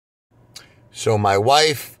So my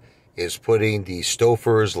wife is putting the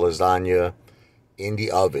Stouffer's lasagna in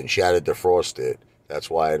the oven. She had to defrost it. That's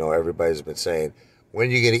why I know everybody's been saying, when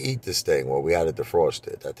are you going to eat this thing? Well, we had to defrost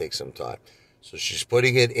it. That takes some time. So she's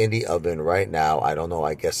putting it in the oven right now. I don't know.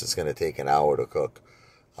 I guess it's going to take an hour to cook.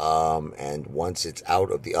 And once it's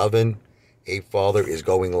out of the oven, Ape Father is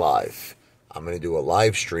going live. I'm going to do a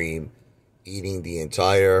live stream eating the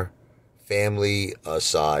entire family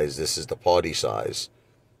size. This is the party size.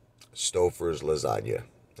 Stouffer's lasagna.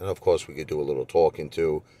 And of course, we could do a little talking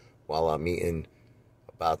too while I'm eating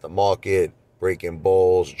about the market, breaking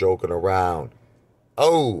balls, joking around.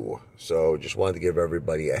 Oh, so just wanted to give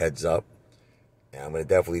everybody a heads up. And I'm going to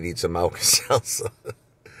definitely need some Alka-Seltzer.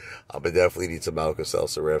 I'm going to definitely need some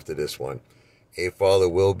Alka-Seltzer after this one. A Father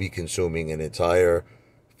will be consuming an entire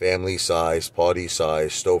family-size,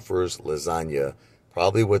 party-size Stouffer's lasagna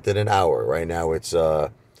probably within an hour. Right now it's, I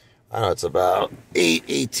don't know, it's about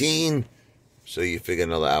 8:18. So you figure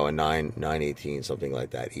another hour, 9:18, something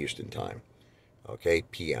like that, Eastern time. Okay,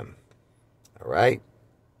 PM. All right?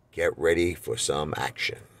 Get ready for some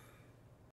action.